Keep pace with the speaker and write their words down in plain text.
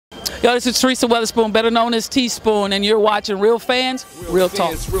Yo, this is Teresa Weatherspoon, better known as Teaspoon, and you're watching Real Fans, Real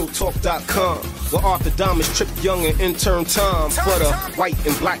Talk. RealTalk.com. Where Arthur Diamonds, Trip Young, and intern Tom. For the white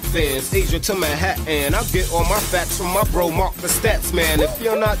and black fans, Asia to Manhattan. I get all my facts from my bro Mark the Stats Man. If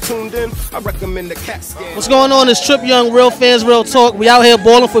you're not tuned in, I recommend the CAT scan. What's going on? It's Trip Young, Real Fans, Real Talk. We out here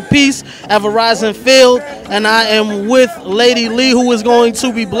balling for peace at Verizon Field, and I am with LadyLee, who is going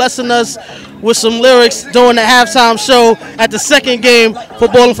to be blessing us with some lyrics during the halftime show at the second game for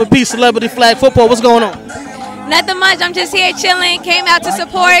Ballin for Peace Celebrity Flag Football. What's going on? Nothing much. I'm just here chilling. Came out to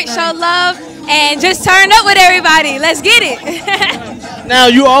support, show love, and just turn up with everybody. Let's get it. Now,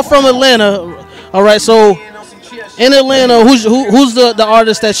 you are from Atlanta. All right, so in Atlanta, who's the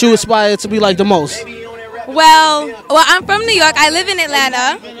artist that you aspire to be like the most? Well, I'm from New York. I live in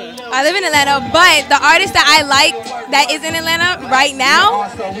Atlanta. But the artist that I like that is in Atlanta right now,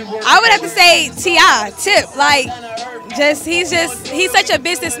 I would have to say T.I. Tip. Like, he's such a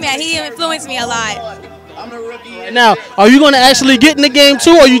businessman. He influenced me a lot. Now, are you going to actually get in the game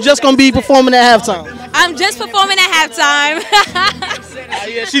too, or are you just going to be performing at halftime? I'm just performing at halftime.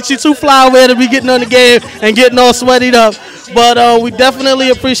 Yeah, she too fly away to be getting on the game and getting all sweated up. But we definitely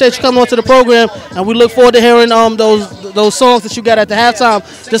appreciate you coming onto the program, and we look forward to hearing those songs that you got at the halftime.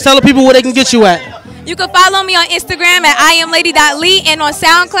 Just tell the people where they can get you at. You can follow me on Instagram at IamLady.Lee and on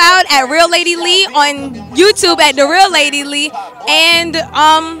SoundCloud at RealLadyLee, on YouTube at The Real LadyLee, and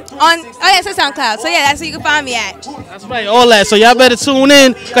it's a SoundCloud. So yeah, that's where you can find me at. That's right, all that. So y'all better tune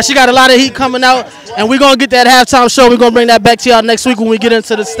in because she got a lot of heat coming out, and we're gonna get that halftime show. We're gonna bring that back to y'all next week when we get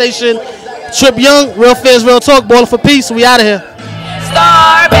into the station. Trip Young, Real Fans, Real Talk, Ballin for Peace. We out of here.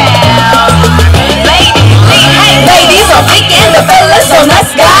 Ladies are freaking, the fellas on the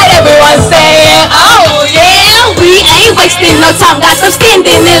sky, everyone saying, oh yeah, we ain't wasting no time, got some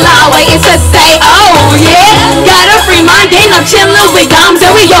standing in line waiting to say, oh yeah, got a free mind and I'm chilling with doms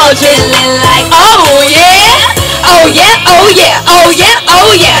and we all chilling like, oh yeah, oh yeah, oh yeah, oh yeah,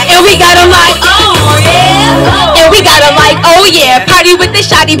 oh yeah, and we got them like, oh yeah, and we got them like, oh yeah, party with the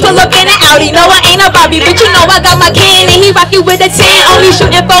shotty, pull up in an Audi, no I ain't a Barbie, but you know I got my can and he rock you with a 10, only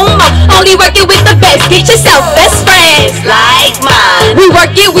shooting for more, only working with the best, get yourself best friends like mine. We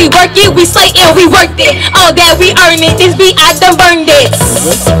work it, we slay it, we worked it. All that we earn it, this beat I done burned it.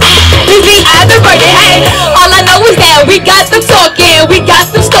 This beat I done burned it. Hey, all I know is that we got them talking, we got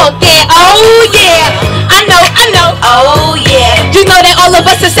them stalking. Oh yeah, I know. Oh yeah, you know that all of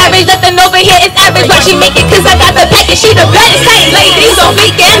us are savage. Nothing over here is average, but she make it 'cause I got the package. She the best. Hey, ladies on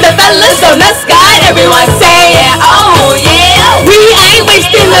weekend, the fellas on the sky. Everyone saying, oh yeah, we ain't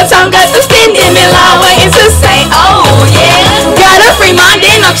wasting no time. Got them standing in line waiting to say, oh yeah, got a free mind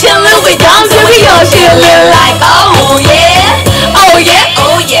and I'm chilling with doms and we all chilling like, oh yeah, oh yeah,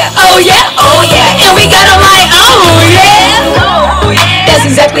 oh yeah, oh yeah, oh yeah, and we got them like, oh yeah, oh yeah. That's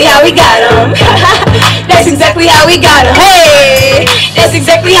exactly how we got them. That's exactly how we got them. Hey, that's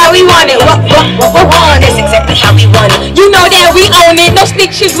exactly how we want it. What? That's exactly how we want it. You know that we own it. No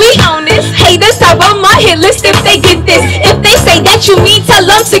snitches, we own this. Haters top of my hit list if they get this. If they say that you need, tell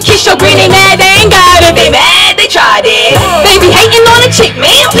them to kiss your green. They mad, they ain't got it. They mad, they tried it. They be hating on a chick,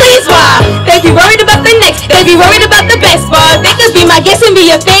 man, please why? They be worried about the next. They be worried about the best. But they could be my guest and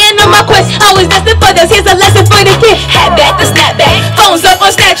be a fan of my quest. Always destined for this. Here's a lesson for the kid. Hat back to snap back. Phones up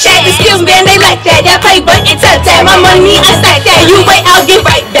on Snapchat. Excuse me, and they like that. Y'all play button tap tap. My money, I stack that. You wait, I'll get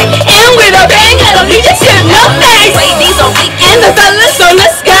right back. And with a bang, I don't need your tip, no thanks. Ladies on weekend, the fellas on the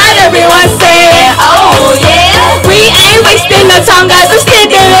sky. Everyone saying, oh yeah, we ain't wasting no time. Got some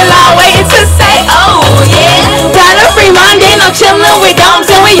standing in line waiting to say, oh yeah, got a free mind and I'm chilling with doms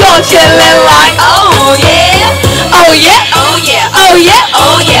and we all chilling like, oh yeah, oh yeah, oh yeah, oh yeah,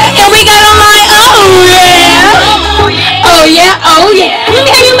 oh yeah, and we got them like, oh yeah, oh yeah, oh yeah,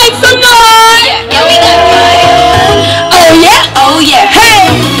 can you make some noise? Yeah, we got them like, oh yeah, oh yeah, hey,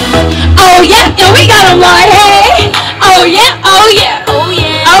 oh yeah, and we got them like, hey, oh yeah, oh yeah, oh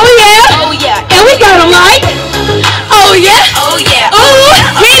yeah, oh yeah, oh yeah, and we got them like, oh yeah, ooh,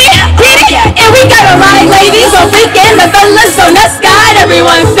 hit it, and we got them like, ladies on weekend, the fellas on the sky,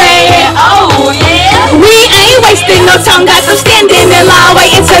 everyone saying, oh yeah, we ain't wasting no time, got them standing in line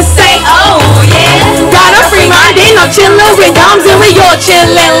waiting to say, oh yeah, got a free mind and I'm chilling with doms and we all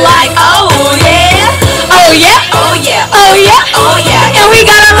chilling like, oh yeah, oh yeah, oh yeah, oh yeah, oh yeah, and we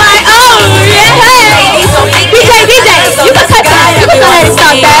got them like, oh yeah, hey, DJ, you can cut that, you can go ahead and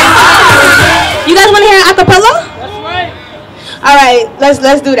stop that. You guys want to hear an acapella? That's right. All right,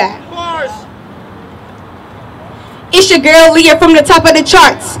 let's do that. It's your girl Leah from the top of the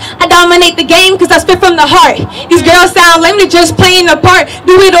charts. I dominate the game cause I spit from the heart. These girls sound lame, they just playing the part.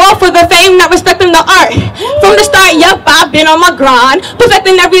 Do it all for the fame, not respecting the art. From the start, yup, I've been on my grind.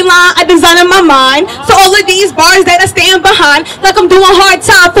 Perfecting every line I design in my mind. So all of these bars that I stand behind, like I'm doing hard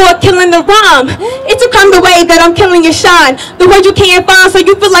time for killing the rhyme. It's a crime the way that I'm killing your shine. The word you can't find so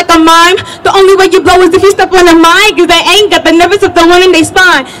you feel like a mime. The only way you blow is if you step on the mic, cause they ain't got the nervous of the one in they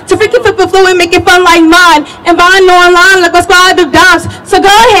spine. To freaking flip the flow and make it fun like mine. And buying online like a squad of dimes. So go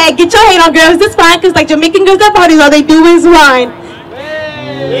ahead, get your hate on girls, it's fine. Cause like Jamaican girls at parties, all they do is whine.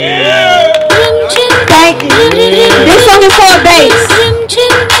 Thank you. This song is called Bass.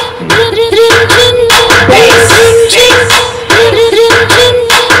 Bass.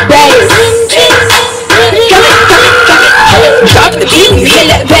 Bass. Drop the beat when you hear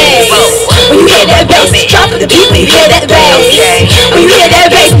that bass. When you hear that bass, drop the beat when you hear that bass. When you hear that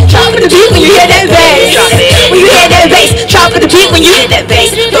bass, drop the beat when you hear that bass. When you hear that bass, drop the beat when you hear that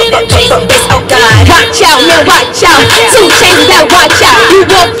bass. Oh God, watch out, man, watch out. 2 chains that watch out. You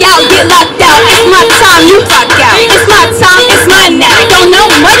walk out, get locked out. It's my time, you rock out. It's my time, it's mine now. Don't know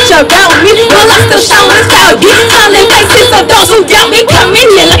much about me, well I still show this value. Telling faces of those who doubt me, coming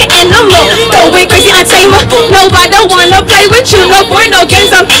in like an animal. Going crazy, untamer. Nobody wanna play with you. No boy, no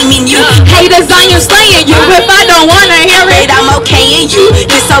games, I'm aiming you. Haters, I am slaying you. If I don't wanna hear it, I'm okaying you.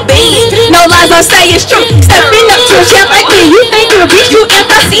 Disobeying, no lies, I say it's true. Stepping up to a champ like me, you think you'll beat you if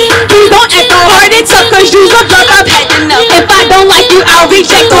I see you don't act so hard and tough, cause you's a drug, I've had enough. If I don't like you, I'll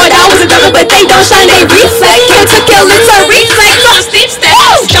reject. Thought I was a devil, but they don't shine, they reflect. Kill to kill, it's a reflex. So steep step,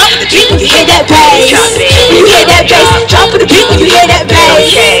 drop the beat when you hear that bass. When you hear that bass, drop the beat when you hear that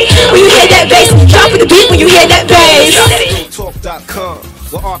bass. When you hear that bass, drop the beat when you hear that bass. Talk.com,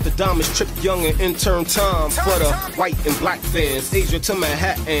 where Arthur Diamonds trip young and intern time for the white and black fans. Asia to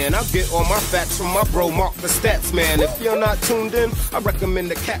Manhattan, I get all my facts from my bro Mark the Stats Man. If you're not tuned in, I recommend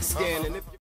the CAT scan. And if